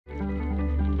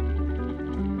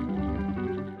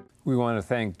We want to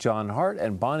thank John Hart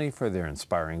and Bonnie for their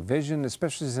inspiring vision,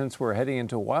 especially since we're heading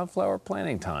into wildflower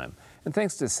planting time. And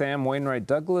thanks to Sam Wainwright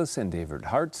Douglas and David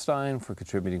Hartstein for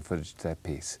contributing footage to that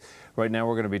piece. Right now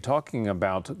we're going to be talking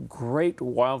about great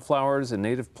wildflowers and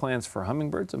native plants for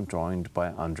hummingbirds. I'm joined by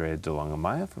Andrea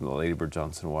DeLong-Amaya from the Lady Bird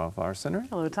Johnson Wildflower Center.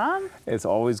 Hello, Tom. It's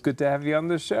always good to have you on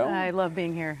this show. I love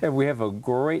being here. And we have a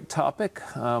great topic.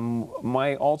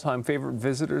 My all-time favorite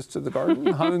visitors to the garden,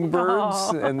 hummingbirds.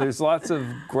 And there's lots of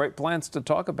great plants to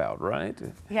talk about, right?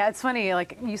 Yeah, it's funny.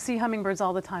 Like, you see hummingbirds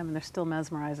all the time and they're still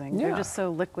mesmerizing. Yeah. They're just so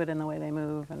liquid in the way they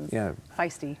move and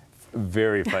feisty.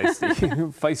 Very feisty,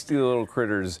 feisty little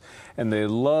critters. And they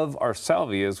love our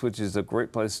salvias, which is a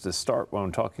great place to start when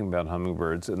I'm talking about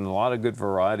hummingbirds, and a lot of good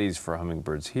varieties for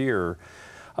hummingbirds here.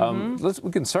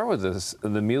 We can start with this,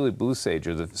 the mealy blue sage,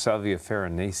 or the Salvia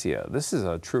farinacea. This is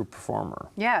a true performer.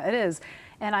 Yeah, it is.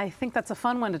 And I think that's a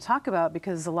fun one to talk about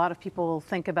because a lot of people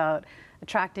think about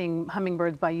attracting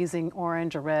hummingbirds by using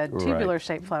orange or red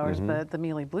tubular-shaped flowers, but the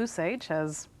mealy blue sage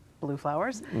has blue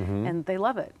flowers, and they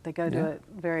love it. They go to it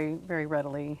very, very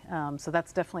readily. So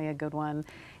that's definitely a good one.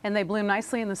 And they bloom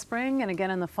nicely in the spring and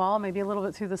again in the fall, maybe a little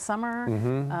bit through the summer.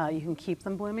 You can keep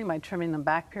them blooming by trimming them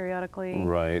back periodically.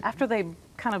 Right. After they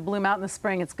kind of bloom out in the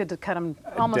spring, it's good to cut them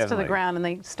almost to the ground and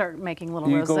they start making little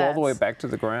rosettes. You go all the way back to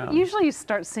the ground? Usually you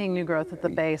start seeing new growth at the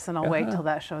base, and I'll wait till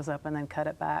that shows up and then cut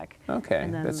it back. Okay,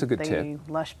 and then that's a good tip.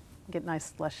 Get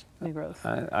nice, lush new growth.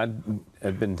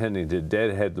 I've been tending to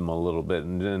deadhead them a little bit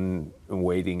and then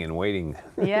waiting and waiting.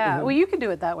 Yeah, well, you can do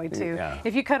it that way too. Yeah.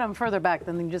 If you cut them further back,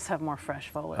 then you just have more fresh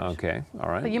foliage. Okay, all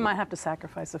right. But you might have to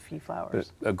sacrifice a few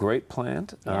flowers. A great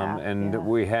plant,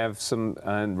 we have some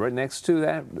right next to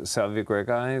that, Salvia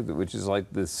greggii, which is like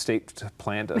the state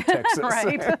plant of Texas.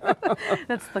 Right,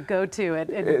 that's the go-to.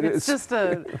 It's just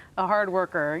a hard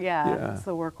worker. Yeah, it's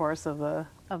the workhorse of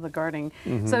the gardening.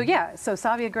 So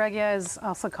Salvia greggii is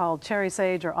also called cherry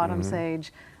sage or autumn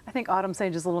sage. I think autumn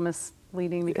sage is a little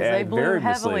misleading because they bloom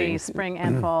heavily spring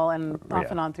and fall and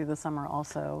off and on through the summer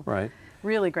also. Right.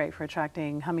 Really great for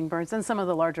attracting hummingbirds and some of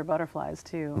the larger butterflies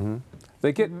too.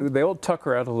 They all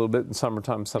tucker out a little bit in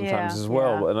summertime sometimes as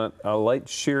well, and a light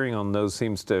shearing on those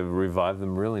seems to revive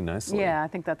them really nicely. Yeah, I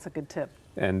think that's a good tip.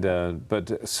 And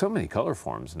but so many color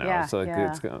forms now, it's like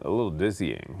it's a little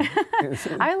dizzying.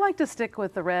 I like to stick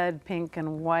with the red, pink,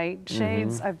 and white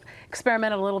shades. I've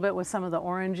experimented a little bit with some of the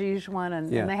orangey one,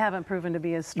 and they haven't proven to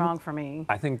be as strong for me.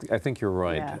 I think you're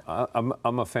right.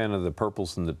 I'm a fan of the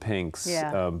purples and the pinks,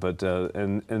 but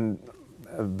and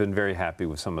I've been very happy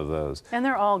with some of those. And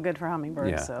they're all good for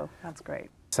hummingbirds, so that's great.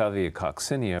 Salvia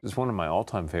coccinea is one of my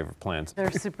all-time favorite plants.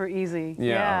 They're super easy.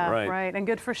 Right. And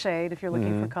good for shade if you're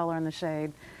looking for color in the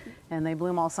shade. And they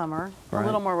bloom all summer, a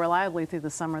little more reliably through the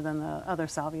summer than the other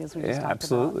salvias we just talked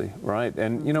absolutely, right.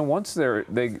 And you know, once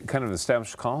they kind of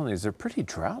establish colonies, they're pretty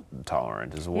drought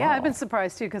tolerant as well. Yeah, I've been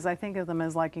surprised too because I think of them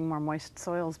as liking more moist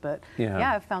soils, but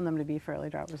I've found them to be fairly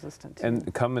drought resistant too.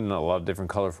 And come in a lot of different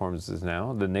color forms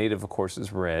now. The native, of course,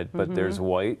 is red, but there's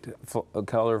white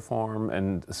color form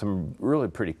and some really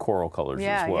pretty coral colors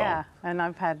as well. Yeah, and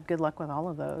I've had good luck with all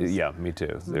of those. Yeah, me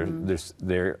too.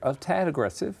 They're a tad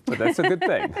aggressive, but that's a good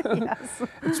thing. Yes.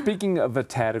 Speaking of a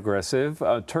tad aggressive,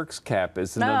 Turk's cap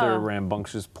is another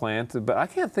rambunctious plant, but I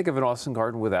can't think of an Austin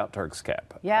garden without Turk's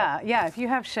cap. Yeah, if you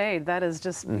have shade, that is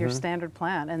just your standard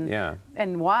plant.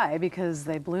 And why? Because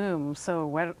they bloom so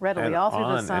readily all through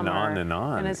the summer. And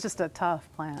on. And it's just a tough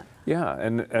plant. Yeah,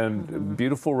 and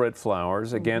beautiful red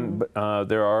flowers. Again,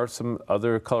 there are some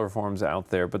other color forms out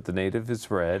there, but the native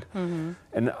is red.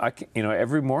 And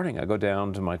every morning I go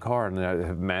down to my car and I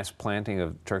have mass planting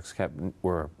of Turk's cap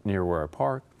near where I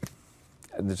park.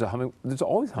 And there's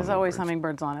always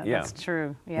hummingbirds on it. That's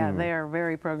true. Yeah, they are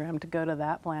very programmed to go to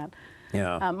that plant.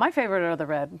 Yeah. My favorite are the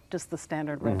red, just the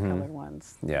standard red colored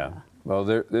ones. Yeah. Well,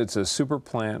 it's a super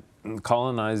plant,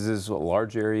 colonizes a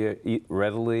large area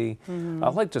readily. I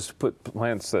like just to put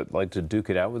plants that like to duke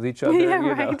it out with each other.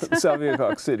 Salvia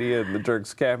coccinea and the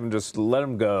Turk's cap, and just let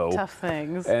them go. Tough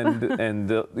things. and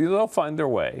they'll find their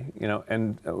way,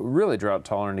 and really drought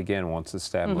tolerant again once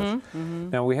established.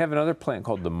 Now we have another plant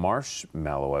called the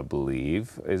marshmallow, I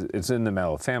believe. It's in the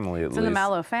mallow family at least. It's in the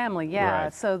mallow family, yeah.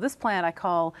 Right. So this plant I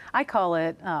call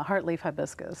it heartleaf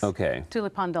hibiscus. Okay.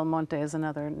 Tulipan del Monte is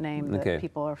another name that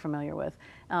people are familiar with.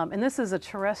 And this is a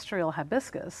terrestrial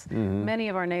hibiscus. Many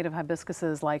of our native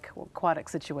hibiscuses like aquatic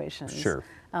situations. Sure.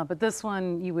 But this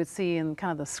one you would see in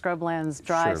kind of the scrublands,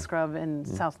 dry scrub in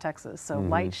South Texas. So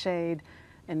light shade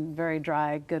and very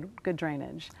dry, good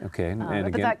drainage. Okay. But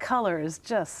again, that color is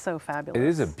just so fabulous. It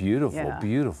is a beautiful,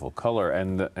 beautiful color,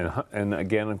 and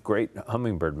again, a great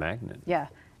hummingbird magnet. Yeah.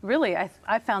 really,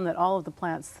 I found that all of the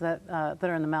plants that that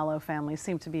are in the mallow family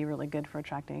seem to be really good for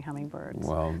attracting hummingbirds.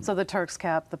 Well, so the Turk's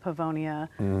cap, the Pavonia,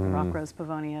 the rock rose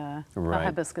Pavonia, the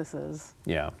hibiscuses.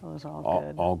 Yeah, those are all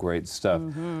good. All great stuff.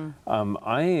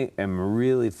 I am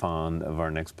really fond of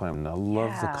our next plant, and I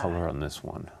love the color on this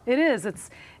one. It is.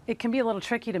 It can be a little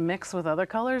tricky to mix with other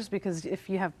colors because if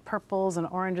you have purples and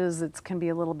oranges, it can be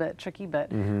a little bit tricky,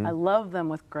 but I love them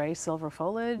with gray silver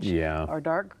foliage or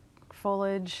dark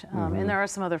foliage. And there are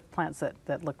some other plants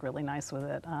that look really nice with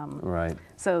it. Right.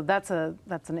 So that's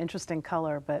an interesting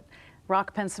color, but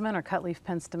rock penstemon or cutleaf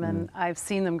penstemon, I've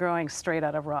seen them growing straight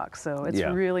out of rock. So it's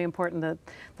really important that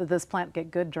this plant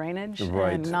get good drainage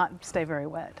and not stay very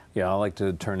wet. Yeah, I like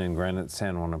to turn in granite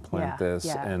sand when I plant this,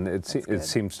 and it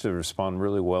seems to respond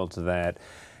really well to that.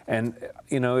 And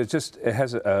you know, it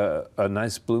has a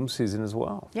nice bloom season as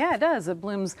well. Yeah, it does. It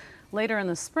blooms later in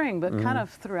the spring, but kind of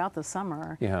throughout the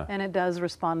summer. Yeah. And it does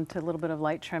respond to a little bit of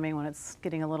light trimming when it's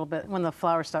getting a little bit, when the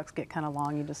flower stalks get kind of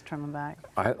long, you just trim them back.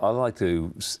 I like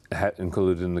to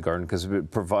include it in the garden because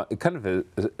it kind of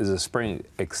is a spring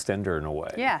extender in a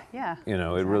way. Yeah, yeah. You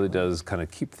know, it really does kind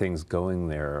of keep things going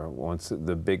there once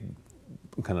the big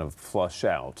kind of flush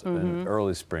out and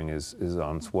early spring is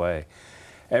on its way.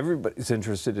 Everybody's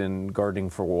interested in gardening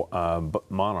for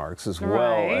monarchs as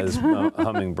well as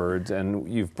hummingbirds, and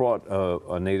you've brought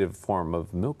a native form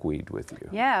of milkweed with you.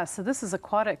 Yeah, so this is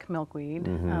aquatic milkweed.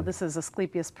 This is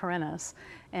Asclepias perennis,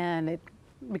 and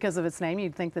because of its name,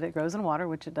 you'd think that it grows in water,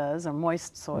 which it does, or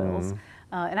moist soils.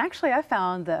 And actually, I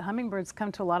found that hummingbirds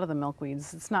come to a lot of the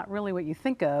milkweeds. It's not really what you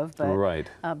think of, but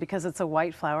because it's a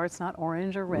white flower, it's not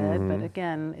orange or red. But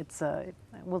again,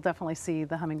 we'll definitely see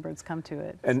the hummingbirds come to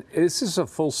it. And this is a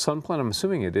full sun plant. I'm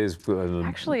assuming it is.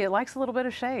 Actually, it likes a little bit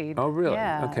of shade. Oh, really?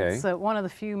 Yeah. Okay. It's one of the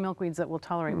few milkweeds that will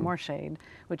tolerate more shade,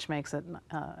 which makes it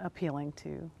appealing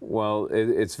to. Well,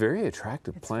 it's a very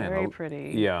attractive plant. It's very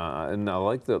pretty. Yeah, and I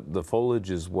like the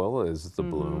foliage as well as the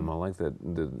bloom. I like the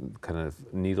kind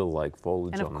of needle-like foliage.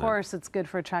 And of course, it's good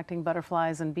for attracting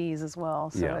butterflies and bees as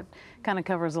well. So it kind of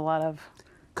covers a lot of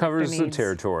the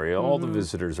territory. All the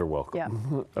visitors are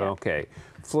welcome. Yeah. Okay.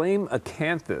 Flame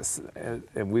acanthus.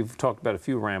 And we've talked about a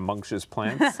few rambunctious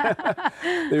plants.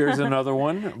 There's another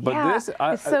one. But this,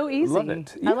 it's so easy. I love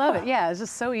it. I love it. Yeah, it's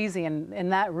just so easy.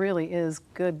 And that really is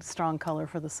good, strong color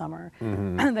for the summer.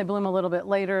 They bloom a little bit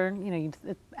later. You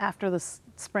know, after the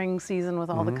spring season with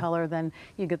all the color, then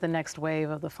you get the next wave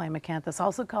of the flame acanthus,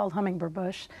 also called hummingbird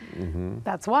bush.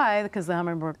 That's why, because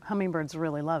the hummingbirds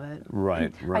really love it.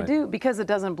 Right. I do, because it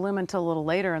doesn't bloom until a little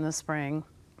later in the spring.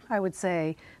 I would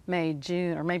say May,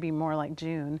 June, or maybe more like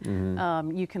June,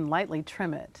 you can lightly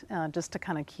trim it just to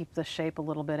kind of keep the shape a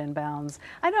little bit in bounds.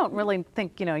 I don't really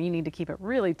think, you need to keep it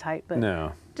really tight,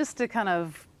 but just to kind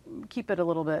of keep it a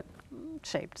little bit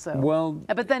shaped. So,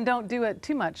 but then don't do it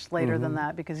too much later than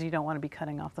that, because you don't want to be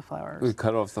cutting off the flowers. We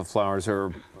cut off the flowers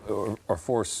or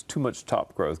force too much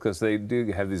top growth, because they do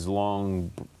have these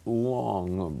long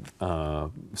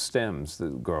stems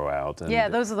that grow out.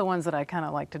 And those are the ones that I kind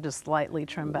of like to just lightly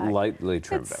trim back.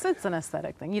 It's an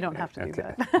aesthetic thing. You don't have to do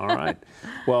that. All right.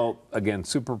 Well, again,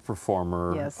 super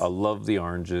performer. Yes. I love the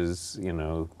oranges.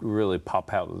 Really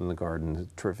pop out in the garden.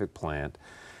 Terrific plant.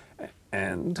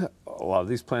 And a lot of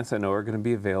these plants I know are going to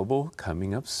be available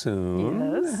coming up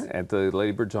soon at the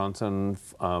Lady Bird Johnson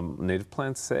Native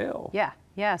Plant Sale.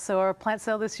 Yeah. So our plant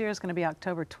sale this year is going to be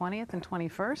October 20th and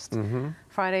 21st.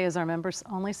 Friday is our members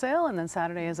only sale, and then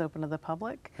Saturday is open to the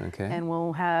public. Okay. And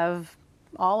we'll have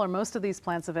all or most of these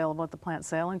plants available at the plant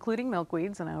sale, including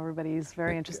milkweeds. I know everybody's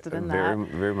very interested in that.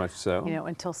 Very much so.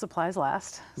 Until supplies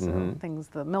last. So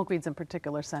the milkweeds in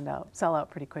particular sell out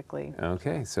pretty quickly.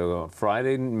 Okay, so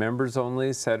Friday members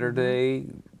only, Saturday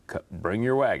bring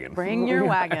your wagon. Bring your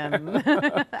wagon.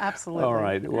 Absolutely. All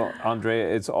right. Well,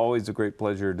 Andrea, it's always a great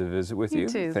pleasure to visit with you. You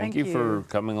too. Thank you for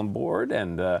coming on board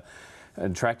and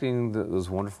attracting those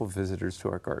wonderful visitors to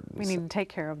our gardens. We need to take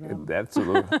care of them.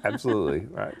 Absolutely. Absolutely.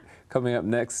 All right. Coming up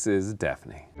next is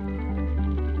Daphne.